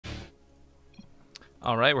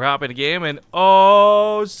All right, we're hopping a game, and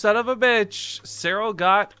oh, son of a bitch, Serral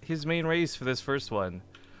got his main race for this first one.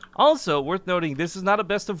 Also, worth noting, this is not a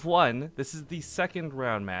best of one. This is the second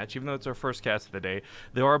round match, even though it's our first cast of the day.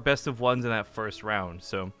 There are best of ones in that first round,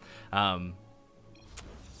 so,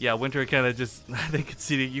 yeah, Winter kind of just, I think,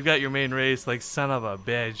 conceding. You got your main race, like, son of a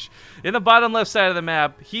bitch. In the bottom left side of the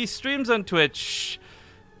map, he streams on Twitch.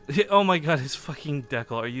 Oh my god, his fucking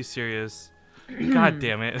decal. Are you serious? God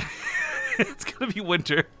damn it. It's gonna be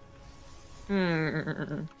Winter.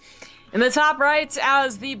 In the top right,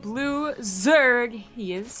 as the blue Zerg,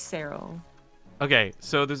 he is Serral. Okay,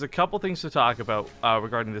 so there's a couple things to talk about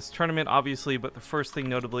regarding this tournament, obviously, but the first thing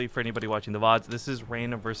notably for anybody watching the VODs, this is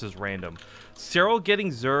random versus random. Serral getting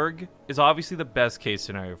Zerg is obviously the best case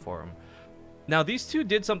scenario for him. Now, these two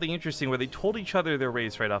did something interesting where they told each other their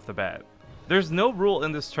race right off the bat. There's no rule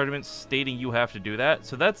in this tournament stating you have to do that,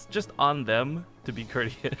 so that's just on them to be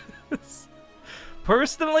courteous.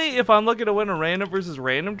 Personally, if I'm looking to win a random versus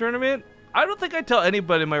random tournament, I don't think I tell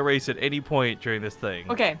anybody in my race at any point during this thing.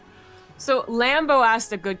 Okay, so Lambo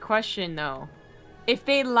asked a good question, though. If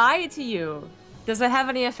they lie to you, does that have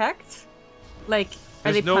any effect? Like,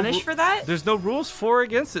 are they punished for that? There's no rules for or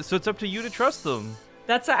against it, so it's up to you to trust them.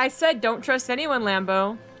 That's I said, don't trust anyone,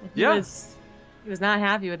 Lambo. Yeah. He was not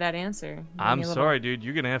happy with that answer. I'm sorry, dude.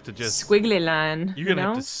 You're going to have to just... Squiggly line. You're going to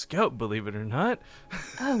have to scout, believe it or not.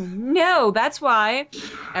 Oh, no. That's why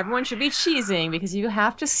everyone should be cheesing, because you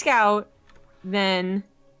have to scout, then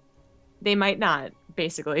they might not,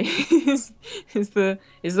 basically, is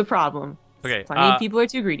the problem. Okay. Plenty of people are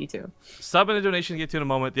too greedy, too. Sub and a donation to get to in a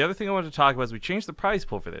moment. The other thing I wanted to talk about is we changed the prize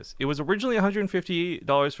pool for this. It was originally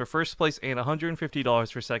 $150 for first place and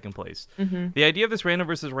 $150 for second place. The idea of this random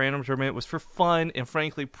versus random tournament was for fun and,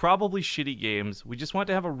 frankly, probably shitty games. We just wanted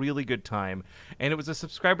to have a really good time. And it was a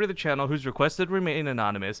subscriber to the channel who's requested to remain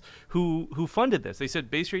anonymous who funded this. They said,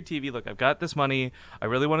 Base Rate TV, look, I've got this money. I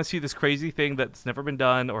really want to see this crazy thing that's never been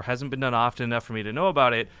done or hasn't been done often enough for me to know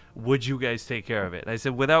about it. Would you guys take care of it? And I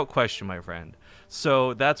said, without question, my friend.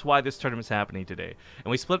 So that's why this tournament's happening today.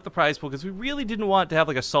 And we split up the prize pool because we really didn't want to have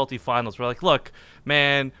like a salty finals. We're like, look,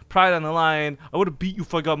 man, pride on the line. I would have beat you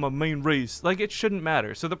if I got my main race. Like, it shouldn't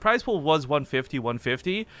matter. So the prize pool was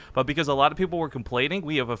 150, but because a lot of people were complaining,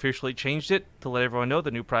 we have officially changed it to let everyone know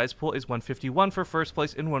the new prize pool is 151 for first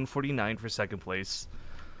place and 149 for second place.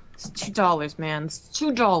 It's $2, man. It's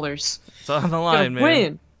 $2. It's on the line, man.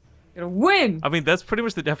 Win. Gonna win. I mean, that's pretty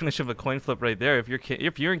much the definition of a coin flip right there. If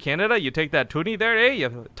you're in Canada, you take that toonie there, eh?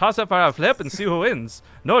 You toss up for a flip and see who wins.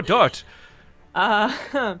 No doubt.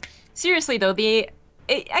 Seriously though, I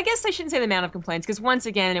guess I shouldn't say the amount of complaints, because once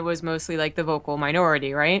again, it was mostly like the vocal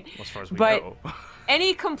minority, right? As far as we know.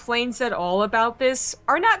 Any complaints at all about this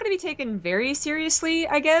are not going to be taken very seriously,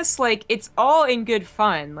 I guess. Like, it's all in good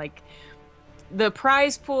fun. Like, the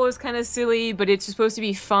prize pool is kind of silly, but it's supposed to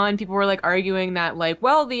be fun. People were like arguing that, like,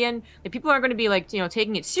 well, the people aren't going to be like,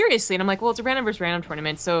 taking it seriously. And I'm like, well, it's a random versus random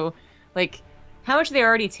tournament, so like, how much are they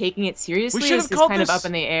already taking it seriously is kind of up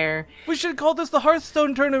in the air. We should have called this the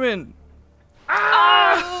Hearthstone tournament.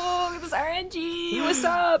 Oh, this RNG, what's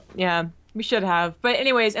up? Yeah, we should have. But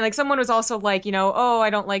anyways, and like someone was also like, oh, I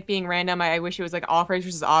don't like being random. I wish it was like off race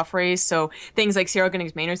versus off race. So things like Serral getting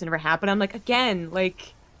his main race never happened. I'm like, again,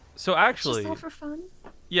 like. So actually, just all for fun.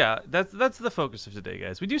 Yeah, that's the focus of today,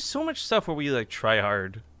 guys. We do so much stuff where we like try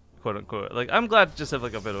hard, quote unquote. Like, I'm glad to just have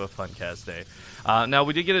like a bit of a fun cast day. Now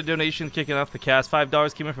we did get a donation kicking off the cast.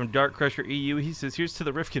 $5 came in from Dark Crusher EU. He says, "Here's to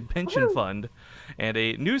the Rifkin Pension Fund," and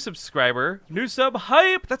a new subscriber, new sub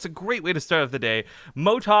hype. That's a great way to start off the day.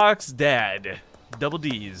 Motox Dad, double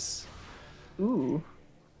D's. Ooh.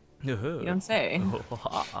 You don't say.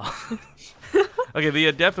 Okay, the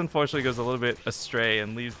Adept unfortunately goes a little bit astray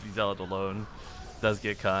and leaves the Zealot alone. Does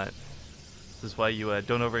get caught. This is why you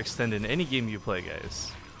don't overextend in any game you play,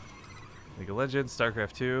 guys. League of Legends,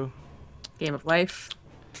 StarCraft 2. Game of Life.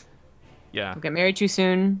 Yeah. Don't get married too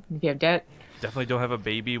soon if you have debt. Definitely don't have a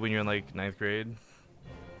baby when you're in like 9th grade.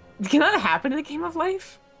 Can that happen in the Game of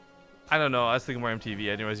Life? I don't know. I was thinking more MTV. I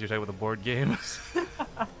didn't realize you were talking about the board games.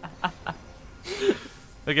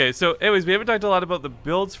 Okay, so anyways, we haven't talked a lot about the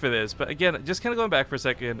builds for this, but again, just kind of going back for a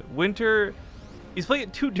second, Winter, he's playing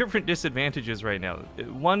at two different disadvantages right now.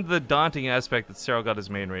 One, the daunting aspect that Serral got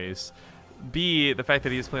his main race. B, the fact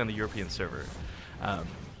that he is playing on the European server.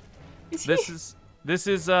 This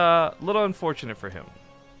is a little unfortunate for him.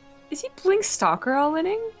 Is he playing Stalker all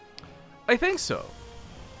inning? I think so.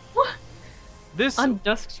 What? This on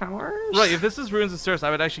Dusk Towers? Right, if this is Ruins of Stars,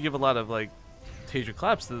 I would actually give a lot of like Tasia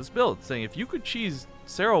claps to this build, saying if you could cheese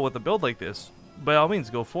Serral with a build like this, by all means,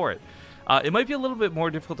 go for it. It might be a little bit more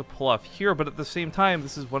difficult to pull off here, but at the same time,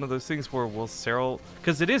 this is one of those things where will Serral...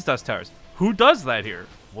 Because it is Dust Towers. Who does that here?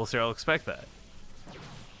 Will Serral expect that?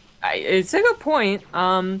 It's a good point.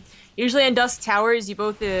 Usually in Dust Towers, you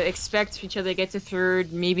both expect each other to get to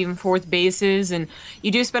third, maybe even fourth bases, and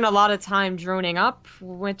you do spend a lot of time droning up,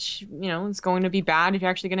 which, you know, is going to be bad if you're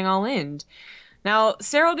actually getting all in. Now,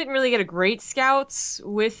 Serral didn't really get a great scout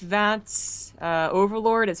with that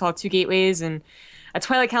Overlord. It saw 2 gateways and a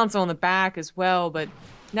Twilight Council on the back as well, but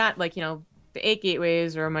not like, you know, the 8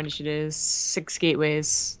 gateways, or how much it is, 6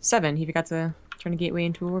 gateways, 7. He forgot to turn a gateway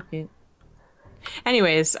into a warp gate.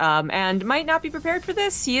 Anyways, and might not be prepared for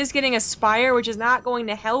this. He is getting a Spire, which is not going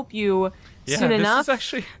to help you soon enough. This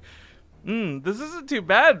is actually... this isn't too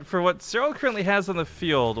bad for what Serral currently has on the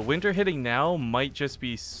field. Winter hitting now might just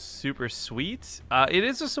be super sweet. It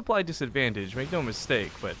is a supply disadvantage, make no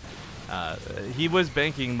mistake, but he was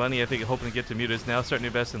banking money, I think, hoping to get to Mutas. Now starting to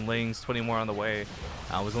invest in Lings, 20 more on the way.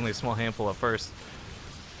 Was only a small handful at first.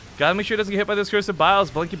 Gotta make sure it doesn't get hit by those Corsair Biles.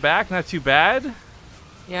 Blink it back, not too bad.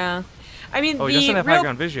 Yeah. I mean, he doesn't have high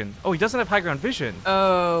ground vision. Oh, he doesn't have high ground vision.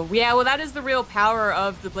 Oh, yeah, well, that is the real power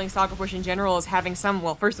of the Blink Stalker push in general, is having some,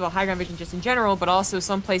 well, first of all, high ground vision just in general, but also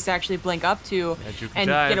some place to actually blink up to and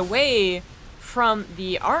get away from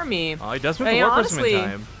the army. Oh, he does move the Warp Prism in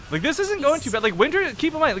time. Like, this isn't going too bad. Like, Winter,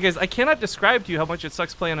 keep in mind, guys, I cannot describe to you how much it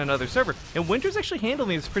sucks playing on another server. And Winter's actually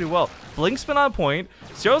handling this pretty well. Blink's been on point.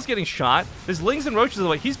 Serral's getting shot. There's Lings and Roaches in the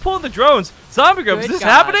way. He's pulling the drones. Zombie Grubs, is this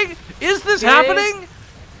happening? Is this happening?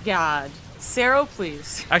 God. Serral,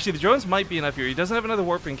 please. Actually, the drones might be enough here. He doesn't have another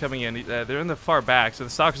warping coming in. They're in the far back, so the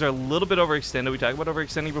Stalkers are a little bit overextended. We talked about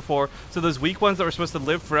overextending before. So those weak ones that were supposed to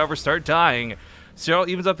live forever start dying. Serral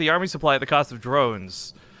evens up the army supply at the cost of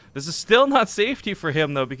drones. This is still not safety for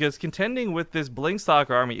him, though, because contending with this Blink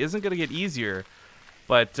Stalker army isn't going to get easier.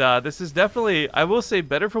 But this is definitely, I will say,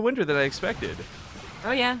 better for Winter than I expected.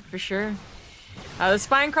 Oh, yeah, for sure. The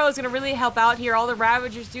Spine Crawler is going to really help out here. All the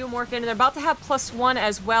Ravagers do morph in, and they're about to have +1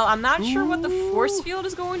 as well. I'm not sure what the Force Field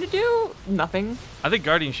is going to do. Nothing. I think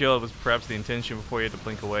Guardian Shield was perhaps the intention before you had to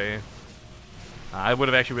blink away. I would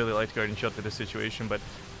have actually really liked Guardian Shield for this situation, but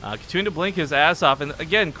continuing to blink his ass off. And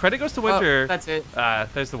again, credit goes to Winter. Oh, that's it.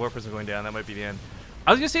 There's the Warp Prism going down. That might be the end.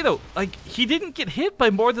 I was going to say, though, like, he didn't get hit by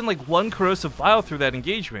more than, like, 1 Corrosive Bile through that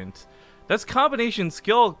engagement. That's combination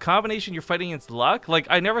skill, combination you're fighting against luck. Like,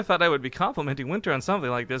 I never thought I would be complimenting Winter on something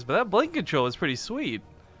like this, but that blink control is pretty sweet.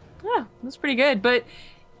 Yeah, that's pretty good. But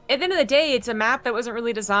at the end of the day, it's a map that wasn't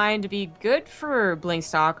really designed to be good for Blink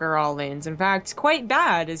Stalker all-ins. In fact, quite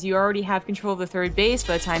bad, as you already have control of the third base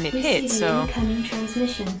by the time it hits. So. Incoming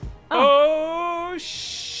transmission. Oh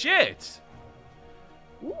shit!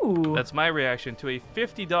 Ooh. That's my reaction to a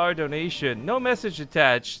 $50 donation. No message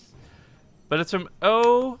attached, but it's from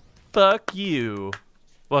Oh Fuck You.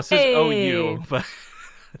 Well, it says OU, but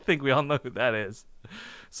I think we all know who that is.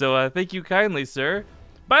 So thank you kindly, sir.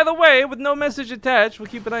 By the way, with no message attached, we'll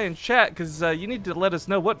keep an eye in chat, because you need to let us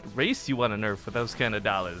know what race you want to nerf for those kind of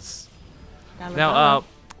dollars. Now,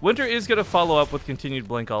 Winter is going to follow up with continued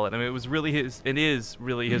blink all in. I mean, it is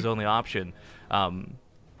really his only option.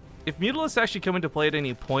 If Mutalisks actually come into play at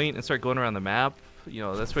any point and start going around the map, you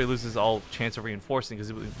know, that's where he loses all chance of reinforcing, because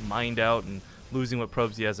he will be mined out and losing what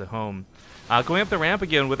probes he has at home. Going up the ramp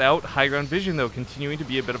again without high ground vision, though, continuing to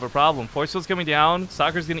be a bit of a problem. Force Field's coming down.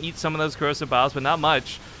 Stalker's going to eat some of those Corrosive Biles, but not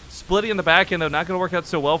much. Splitting in the back end, though, not going to work out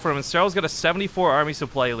so well for him. And Serral's got a 74 army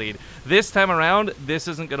supply lead. This time around, this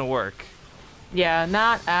isn't going to work. Yeah,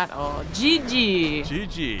 not at all. GG.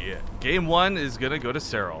 GG. Game 1 is going to go to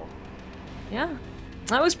Serral. Yeah.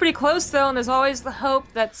 That was pretty close, though, and there's always the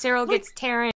hope that Serral gets Terran.